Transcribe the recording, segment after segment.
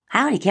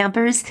Howdy,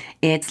 campers.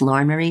 It's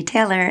Lauren Marie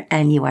Taylor,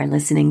 and you are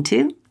listening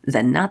to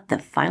the Not the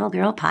Final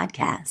Girl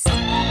podcast.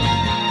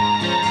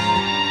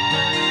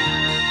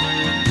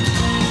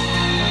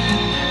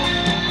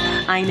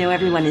 I know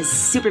everyone is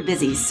super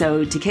busy,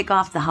 so to kick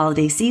off the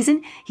holiday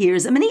season,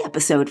 here's a mini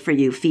episode for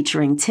you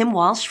featuring Tim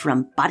Walsh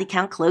from Body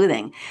Count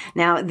Clothing.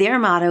 Now, their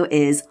motto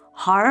is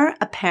horror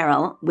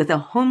apparel with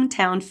a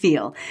hometown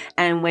feel.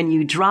 And when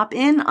you drop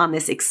in on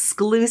this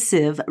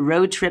exclusive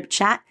road trip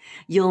chat,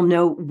 you'll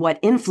know what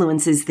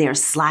influences their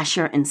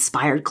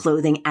slasher-inspired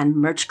clothing and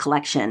merch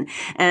collection.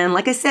 And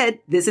like I said,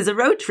 this is a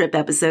road trip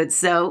episode,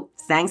 so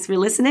thanks for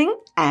listening,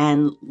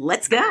 and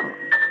let's go.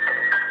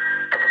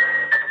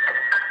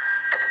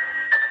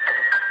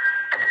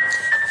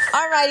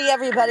 Alrighty,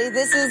 everybody.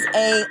 This is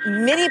a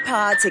mini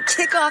pod to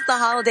kick off the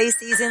holiday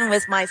season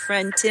with my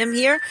friend Tim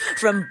here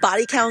from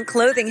Body Count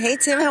Clothing. Hey,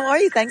 Tim, how are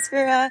you? Thanks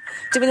for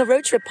doing a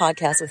road trip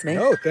podcast with me.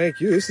 Oh,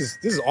 thank you. This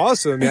is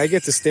awesome. I mean, I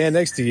get to stand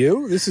next to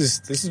you. This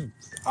is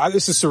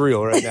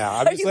surreal right now.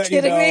 I'm just letting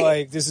you know, me?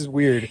 Like, this is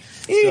weird.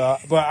 So,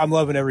 but I'm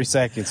loving every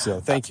second. So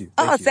thank you.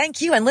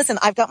 Thank you. And listen,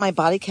 I've got my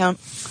Body Count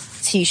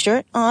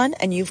T-shirt on,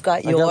 and you've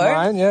got your... I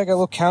got mine, yeah. I got a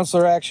little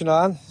counselor action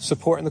on,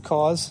 supporting the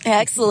cause.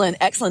 Excellent.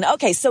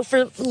 Okay, so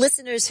for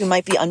listeners who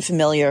might be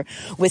unfamiliar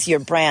with your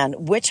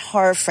brand, which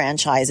horror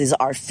franchises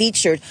are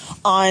featured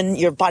on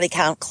your Body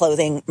Count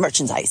Clothing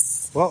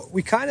merchandise? Well,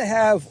 we kind of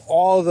have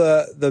all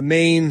the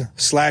main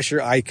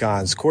slasher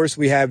icons. Of course,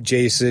 we have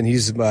Jason.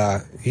 He's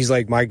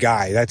like my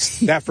guy. That's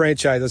that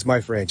franchise. That's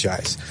my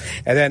franchise.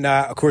 And then,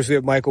 of course, we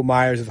have Michael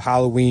Myers of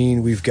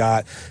Halloween. We've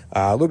got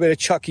a little bit of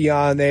Chucky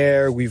on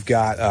there. We've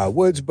got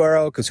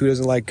Woodsboro, because who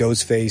doesn't like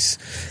Ghostface?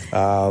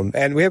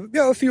 And we have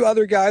a few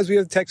other guys. We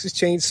have Texas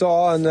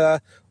Chainsaw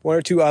and one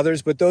or two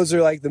others, but those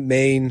are like the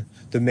main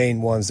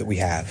ones that we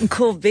have.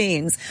 Cool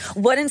beans.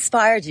 What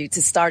inspired you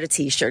to start a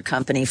T-shirt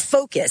company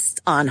focused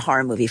on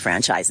horror movie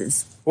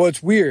franchises? Well,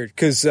 it's weird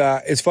because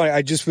it's funny.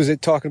 I just was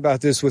talking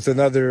about this with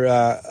another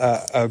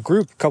a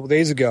group a couple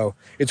days ago.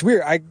 It's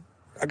weird. I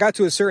got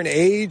to a certain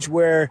age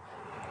where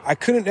I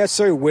couldn't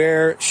necessarily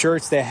wear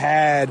shirts that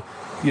had,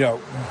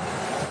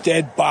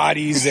 dead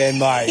bodies and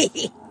like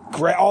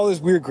all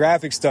this weird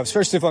graphic stuff,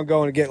 especially if I'm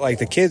going to get like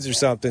the kids or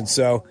something.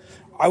 So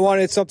I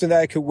wanted something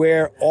that I could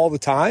wear all the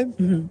time,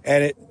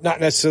 and it not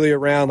necessarily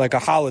around like a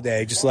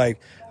holiday. Just like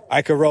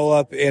I could roll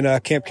up in a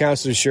camp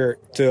counselor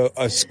shirt to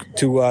a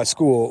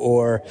school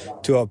or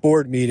to a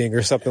board meeting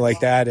or something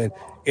like that, and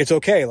it's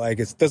okay. Like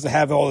it doesn't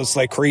have all this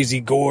like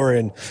crazy gore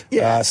and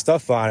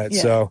stuff on it.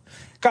 Yeah. So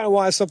kind of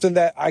wanted something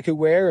that I could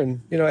wear and,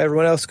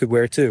 everyone else could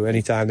wear too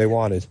anytime they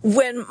wanted.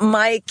 When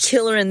my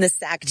killer in the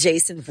sack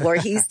Jason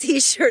Voorhees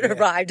T-shirt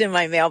arrived in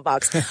my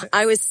mailbox,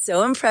 I was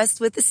so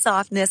impressed with the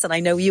softness. And I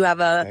know you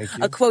have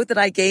a quote that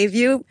I gave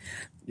you.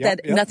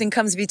 Yep. Nothing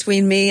comes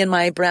between me and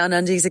my brown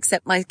undies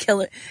except my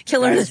killer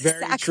in the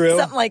sack. True.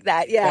 Something like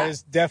that, yeah. That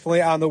is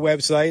definitely on the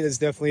website. It's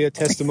definitely a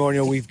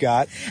testimonial we've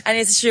got. And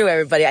it's true,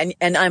 everybody.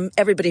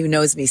 Everybody who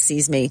knows me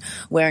sees me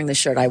wearing the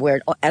shirt. I wear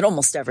it at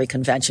almost every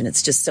convention.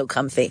 It's just so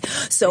comfy.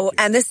 So,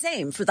 and the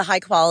same for the high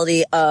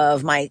quality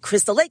of my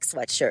Crystal Lake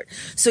sweatshirt.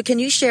 So can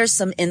you share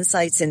some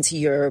insights into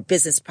your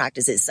business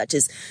practices, such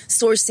as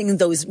sourcing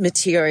those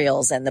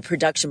materials and the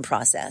production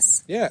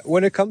process? Yeah,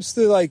 when it comes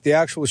to like the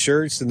actual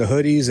shirts and the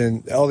hoodies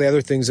and all the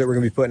other things that we're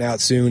going to be putting out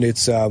soon,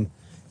 it's,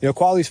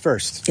 quality's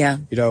first. Yeah.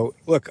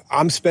 Look,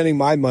 I'm spending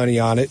my money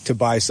on it to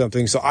buy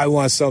something, so I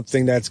want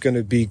something that's going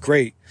to be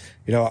great.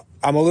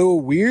 I'm a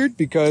little weird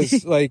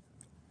because, like,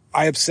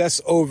 I obsess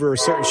over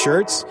certain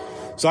shirts.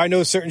 So I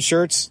know certain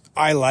shirts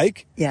I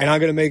like, and I'm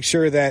going to make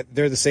sure that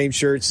they're the same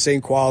shirts,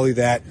 same quality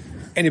that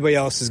anybody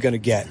else is going to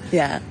get.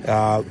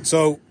 Yeah.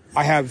 So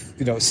I have,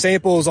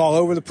 samples all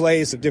over the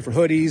place of different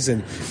hoodies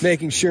and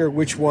making sure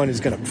which one is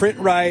going to print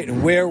right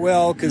and wear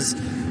well. Cause,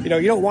 you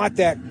don't want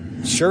that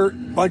shirt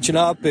bunching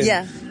up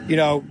and,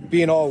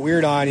 being all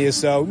weird on you.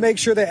 So make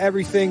sure that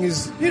everything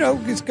is,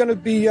 it's going to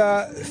be,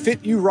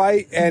 fit you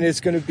right. And it's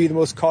going to be the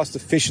most cost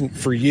efficient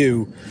for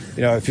you,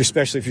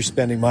 especially if you're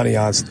spending money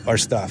on our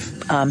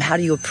stuff. How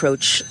do you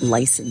approach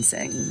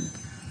licensing?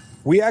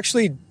 We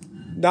actually,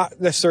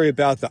 not necessarily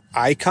about the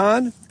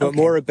icon, but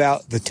more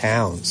about the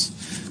towns.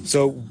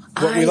 So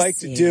what we like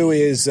to do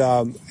is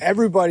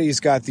everybody's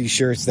got these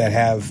shirts that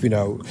have,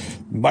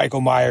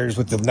 Michael Myers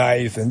with the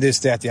knife and this,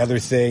 that, the other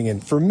thing.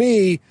 And for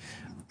me,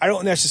 I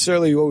don't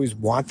necessarily always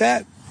want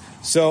that.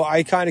 So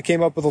I kind of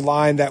came up with a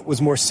line that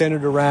was more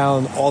centered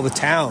around all the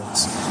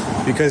towns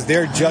because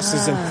they're just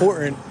as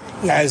important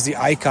as the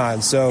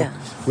icon. So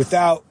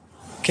without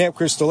Camp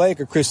Crystal Lake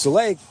or Crystal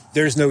Lake,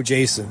 there's no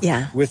Jason.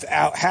 Yeah.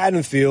 Without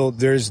Haddonfield,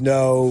 there's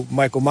no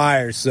Michael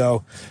Myers.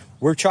 So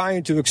we're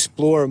trying to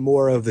explore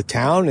more of the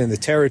town and the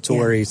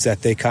territories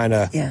that they kind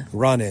of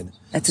run in.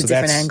 That's a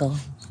different angle.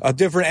 A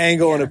different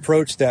angle and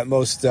approach that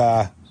most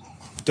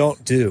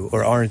don't do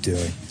or aren't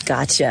doing.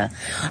 Gotcha.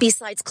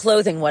 Besides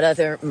clothing, what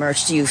other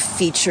merch do you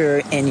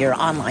feature in your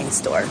online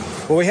store?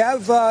 Well, we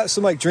have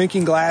some like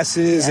drinking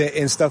glasses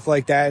and stuff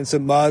like that, and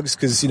some mugs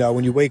because,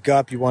 when you wake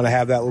up, you want to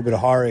have that little bit of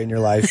horror in your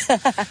life.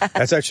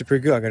 That's actually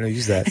pretty good. I'm going to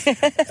use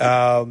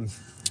that.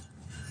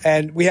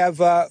 And we have,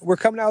 we're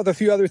coming out with a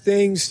few other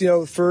things,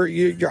 for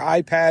your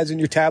iPads and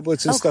your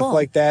tablets and stuff cool.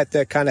 like that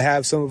kind of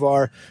have some of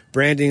our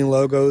branding and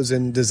logos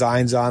and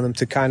designs on them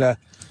to kind of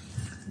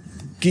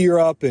gear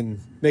up and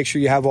make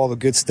sure you have all the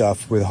good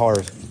stuff with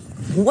horror.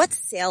 What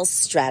sales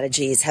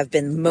strategies have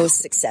been most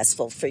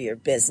successful for your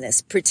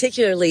business,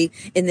 particularly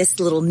in this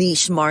little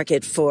niche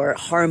market for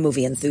horror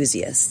movie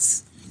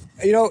enthusiasts?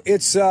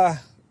 It's kind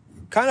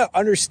of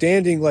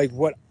understanding like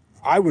what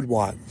I would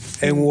want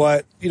and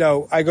what,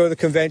 I go to the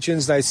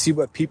conventions and I see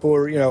what people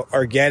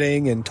are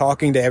getting and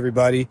talking to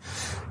everybody.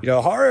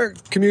 Horror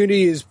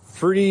community is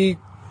pretty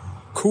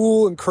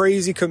cool and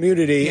crazy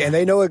community, and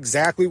they know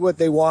exactly what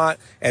they want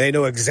and they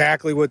know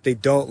exactly what they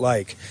don't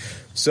like.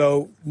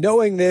 So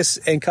knowing this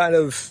and kind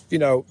of,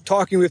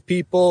 talking with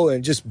people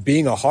and just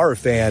being a horror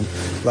fan,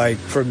 like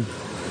from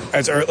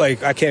as early,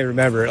 like I can't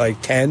remember,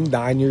 like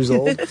 9 years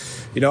old,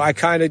 I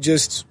kind of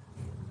just,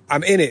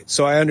 I'm in it.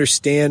 So I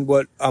understand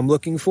what I'm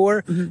looking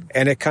for. Mm-hmm.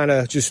 And it kind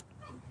of just,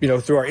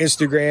 through our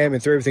Instagram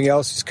and through everything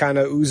else, just kind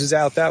of oozes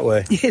out that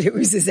way. It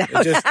oozes out.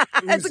 It just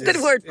oozes. That's a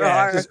good word for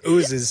horror. It just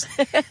oozes.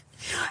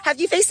 Have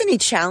you faced any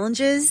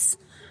challenges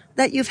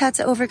that you've had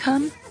to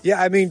overcome?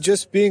 Yeah, I mean,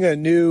 just being a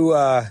new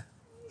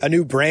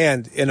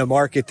brand in a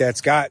market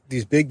that's got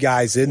these big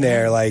guys in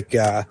there, like,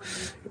 some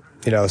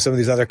of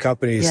these other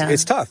companies,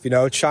 it's tough,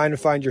 trying to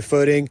find your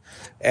footing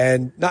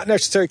and not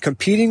necessarily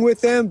competing with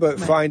them, but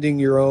finding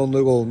your own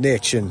little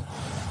niche, and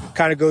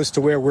kind of goes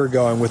to where we're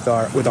going with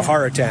the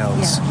horror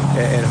towns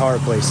and horror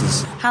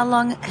places. How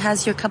long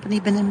has your company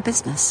been in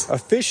business?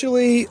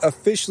 Officially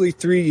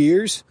 3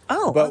 years.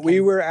 Oh, but okay.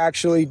 We were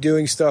actually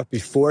doing stuff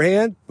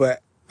beforehand,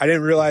 but I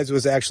didn't realize it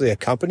was actually a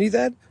company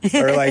then,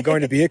 or like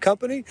going to be a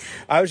company.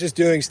 I was just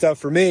doing stuff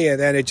for me, and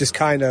then it just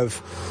kind of,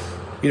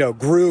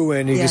 grew,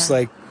 and you just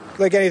like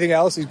anything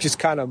else, it just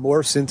kind of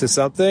morphs into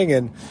something.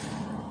 And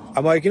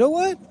I'm like, you know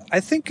what? I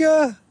think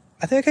I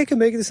can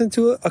make this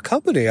into a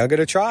company. I'm going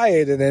to try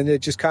it. And then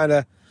it just kind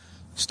of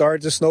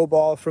started to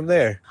snowball from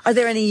there. Are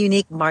there any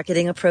unique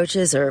marketing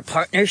approaches or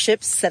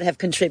partnerships that have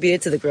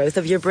contributed to the growth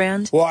of your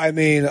brand? Well, I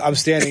mean, I'm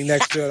standing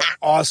next to an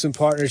awesome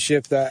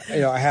partnership that,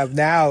 I have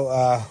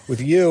now with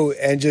you,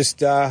 and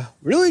just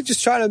really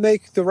just trying to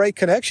make the right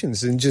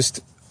connections and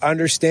just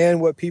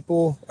understand what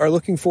people are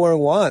looking for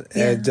and want.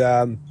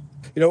 Yeah. And,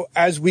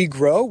 as we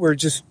grow,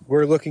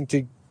 we're looking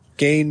to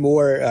gain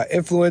more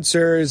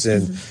influencers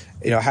and,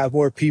 have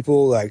more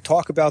people like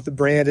talk about the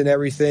brand and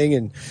everything.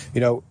 And,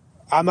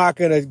 I'm not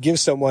going to give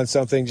someone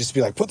something just to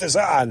be like, put this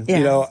on.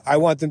 Yeah. I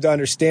want them to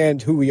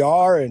understand who we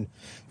are and,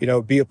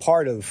 be a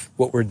part of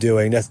what we're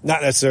doing. That's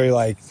not necessarily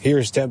like,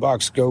 here's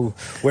 $10, go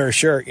wear a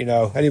shirt.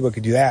 Anyone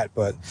could do that,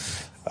 but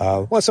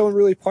want someone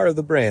really part of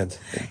the brand.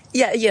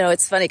 Yeah.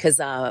 It's funny because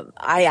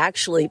I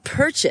actually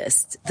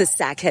purchased the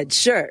Sackhead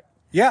shirt.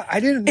 Yeah, I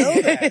didn't know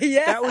that.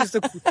 Yeah. That was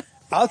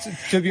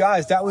to be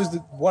honest, that was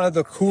one of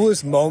the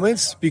coolest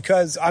moments,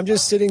 because I'm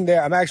just sitting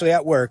there. I'm actually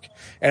at work,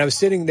 and I'm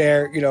sitting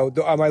there,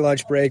 on my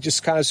lunch break,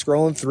 just kind of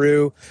scrolling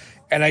through,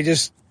 and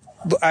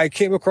I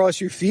came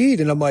across your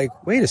feed, and I'm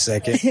like, wait a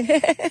second,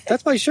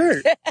 that's my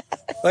shirt.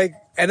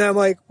 And I'm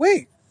like,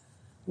 wait,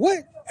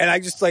 what? And I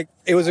just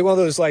it was one of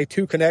those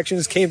two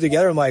connections came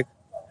together. I'm like,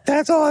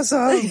 that's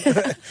awesome.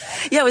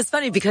 Yeah, it was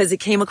funny because it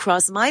came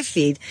across my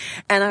feed,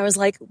 and I was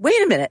like,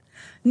 wait a minute.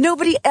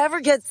 Nobody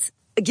ever gives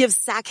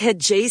Sackhead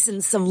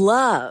Jason some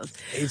love.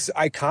 It's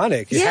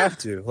iconic. You have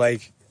to.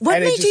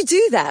 What made you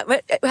do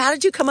that? How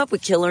did you come up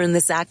with Killer in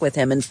the Sack with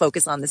him and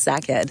focus on the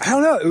Sackhead? I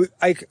don't know.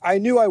 I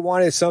knew I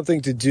wanted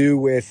something to do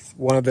with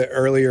one of the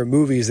earlier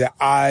movies that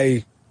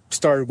I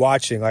started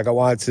watching. I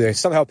wanted to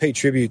somehow pay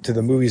tribute to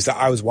the movies that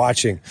I was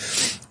watching.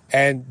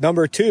 And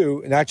number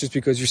two, not just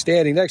because you're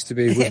standing next to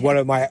me, was one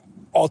of my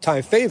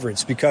all-time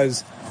favorites,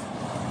 because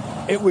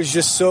it was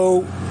just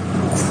so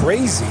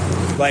crazy.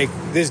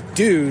 This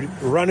dude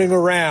running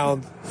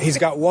around, he's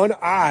got one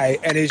eye,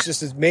 and he's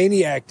just this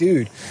maniac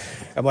dude.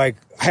 I'm like,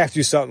 I have to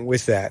do something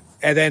with that.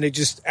 And then it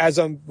just, as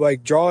I'm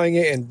drawing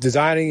it and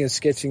designing and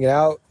sketching it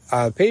out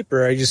on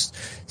paper, I just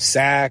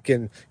sack,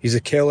 and he's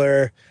a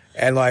killer,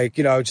 and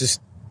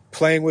just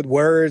playing with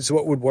words,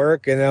 what would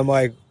work. And I'm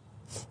like,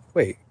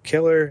 wait,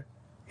 killer,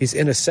 he's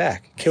in a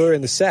sack, killer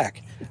in the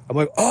sack. I'm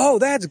like, oh,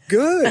 that's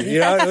good. It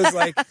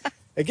was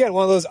again,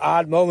 one of those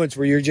odd moments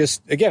where you're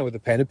just, again, with a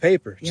pen and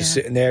paper, just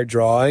sitting there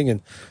drawing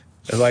and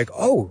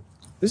oh,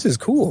 this is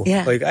cool.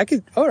 Yeah.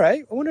 All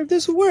right, I wonder if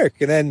this will work.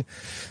 And then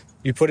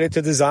you put it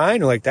to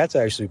design, and that's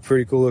actually a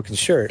pretty cool looking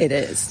shirt. It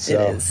is.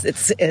 So. It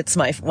is. It's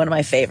one of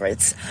my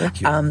favorites.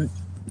 Thank you.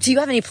 Do you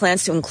have any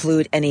plans to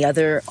include any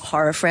other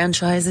horror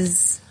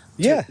franchises?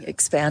 Yeah.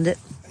 Expand it?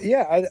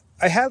 Yeah,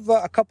 I have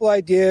a couple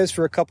ideas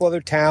for a couple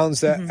other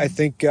towns that I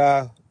think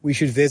we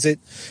should visit.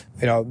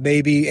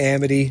 Maybe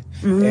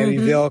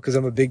Amityville, because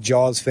I'm a big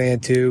Jaws fan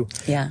too.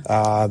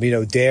 Yeah.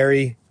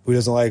 Derry, who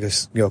doesn't like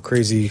a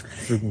crazy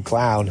freaking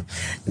clown?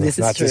 This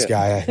not is true. this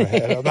guy.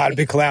 I'm not a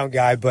big clown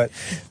guy, but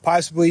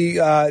possibly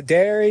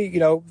Derry.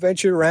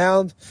 Venture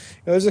around.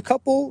 There's a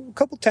couple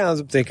towns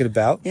I'm thinking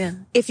about. Yeah.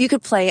 If you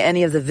could play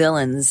any of the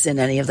villains in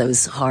any of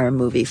those horror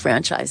movie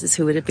franchises,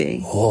 who would it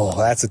be? Oh,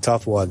 that's a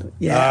tough one.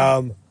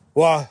 Yeah.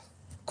 Well,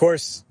 of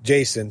course,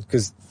 Jason,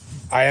 because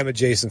I am a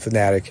Jason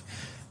fanatic.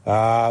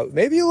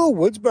 Maybe a little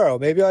Woodsboro.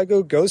 Maybe I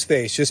go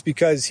Ghostface, just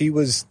because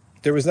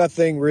there was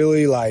nothing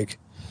really like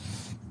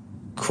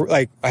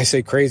I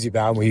say crazy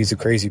about him. He's a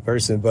crazy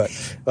person, but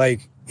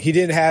like he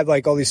didn't have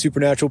like all these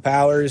supernatural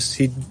powers.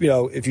 He,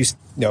 if you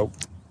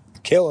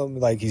kill him,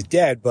 like he's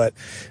dead. But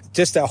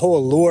just that whole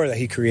allure that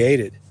he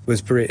created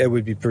it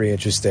would be pretty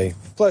interesting.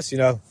 Plus,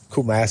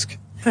 cool mask.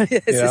 Yes,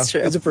 it's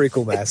true. It's a pretty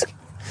cool mask.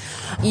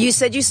 You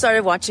said you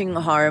started watching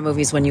horror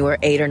movies when you were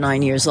 8 or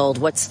 9 years old.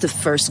 What's the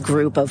first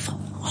group of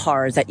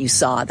horror that you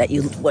saw that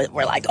you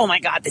were like, oh my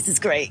God, this is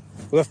great?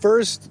 Well, the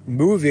first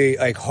movie,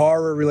 like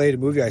horror-related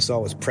movie I saw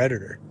was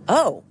Predator.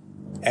 Oh.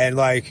 And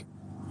like,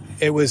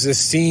 it was a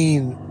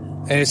scene,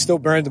 and it's still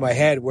burned in my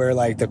head, where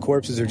like the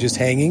corpses are just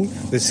hanging,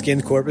 the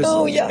skinned corpses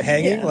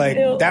hanging. Yeah, like,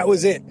 ew. That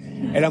was it.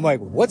 And I'm like,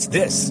 what's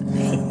this?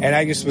 And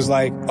I just was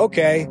like,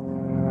 okay,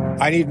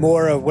 I need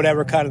more of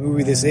whatever kind of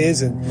movie this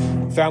is,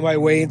 and found my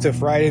way into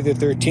Friday the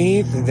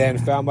 13th, and then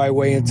found my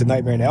way into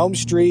Nightmare on Elm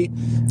Street,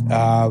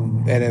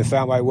 and then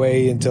found my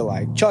way into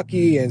like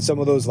Chucky and some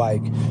of those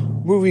like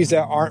movies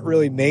that aren't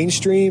really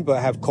mainstream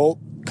but have cult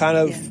kind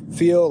of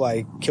feel,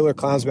 like Killer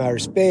Clowns from Outer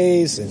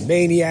Space and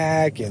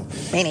Maniac and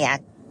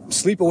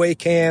Sleepaway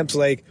Camps.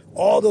 Like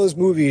all those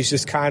movies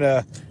just kind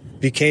of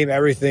became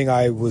everything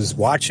I was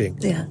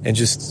watching, and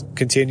just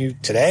continue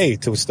today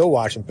to still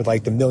watching for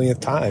like the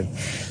millionth time.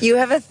 You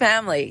have a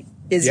family.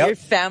 Is your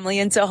family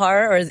into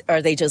horror, or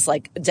are they just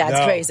like, Dad's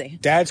crazy?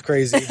 Dad's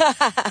crazy.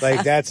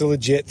 Like, that's a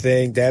legit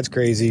thing. Dad's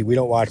crazy. We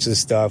don't watch this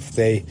stuff.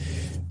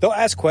 They'll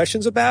ask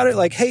questions about it,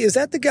 like, hey, is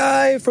that the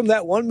guy from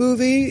that one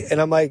movie?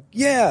 And I'm like,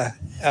 yeah.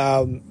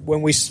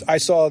 When I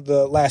saw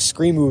the last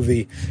Scream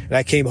movie, and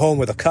I came home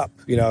with a cup,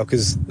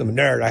 because I'm a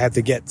nerd. I have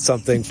to get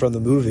something from the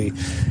movie.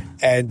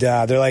 And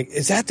they're like,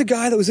 is that the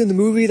guy that was in the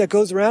movie that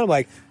goes around? I'm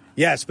like,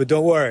 yes, but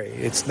don't worry,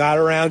 it's not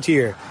around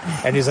here.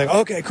 And he's like,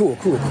 okay, cool.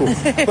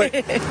 But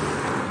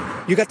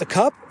you got the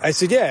cup? I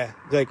said, yeah.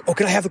 They're like, oh,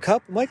 can I have the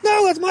cup? I'm like,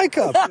 no, that's my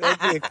cup.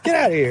 Like, get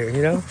out of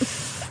here,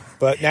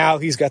 But now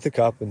he's got the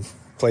cup and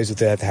plays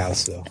with it at the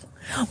house. So,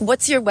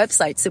 what's your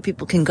website so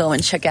people can go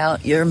and check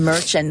out your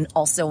merch, and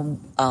also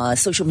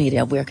social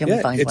media? Where can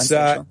we find you on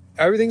social?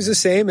 Everything's the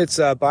same. It's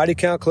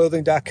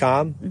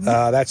bodycountclothing.com.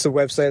 That's the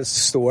website. It's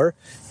the store.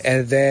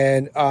 And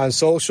then on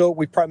social,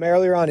 we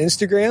primarily are on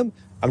Instagram.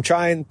 I'm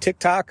trying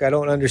TikTok. I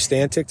don't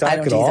understand TikTok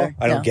at all.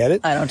 I don't get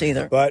it. I don't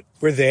either. But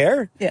we're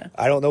there. Yeah.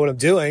 I don't know what I'm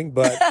doing,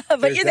 but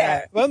but you're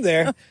there. I'm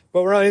there.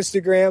 But we're on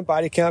Instagram,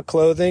 Body Count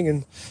Clothing,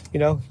 and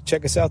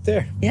check us out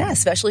there. Yeah,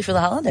 especially for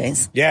the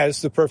holidays. Yeah,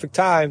 it's the perfect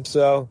time.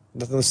 So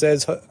nothing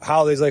says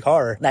holidays like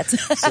horror. That's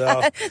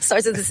so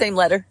starts with the same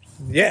letter.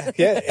 Yeah,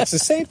 it's the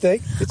same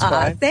thing. It's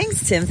fine.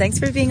 Thanks, Tim. Thanks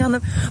for being on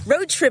the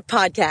Road Trip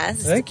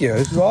Podcast. Thank you.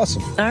 It was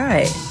awesome. All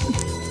right.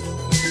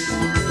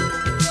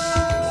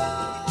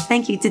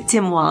 Thank you to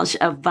Tim Walsh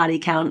of Body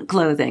Count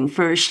Clothing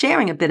for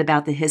sharing a bit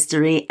about the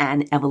history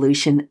and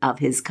evolution of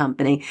his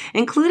company,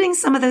 including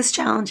some of those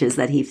challenges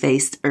that he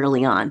faced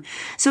early on.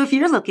 So if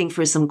you're looking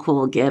for some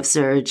cool gifts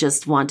or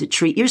just want to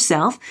treat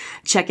yourself,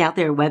 check out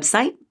their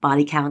website,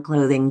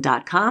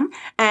 bodycountclothing.com.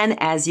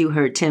 And as you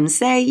heard Tim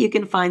say, you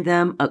can find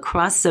them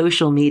across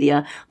social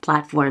media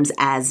platforms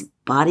as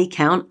Body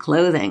Count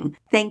Clothing.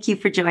 Thank you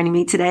for joining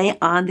me today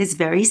on this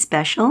very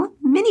special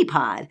mini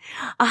pod.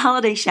 A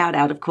holiday shout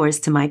out, of course,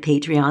 to my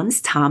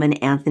Patreons, Tom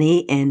and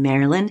Anthony in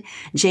Maryland,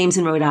 James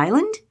in Rhode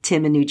Island,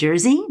 Tim in New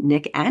Jersey,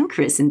 Nick and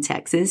Chris in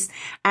Texas,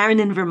 Aaron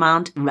in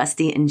Vermont,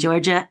 Rusty in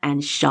Georgia,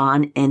 and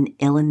Sean in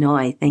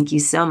Illinois. Thank you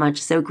so much.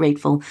 So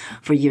grateful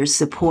for your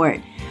support.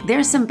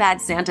 There's some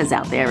bad Santas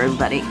out there,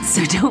 everybody.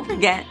 So don't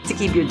forget to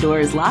keep your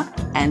doors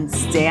locked and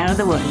stay out of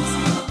the woods.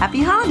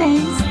 Happy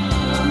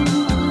holidays.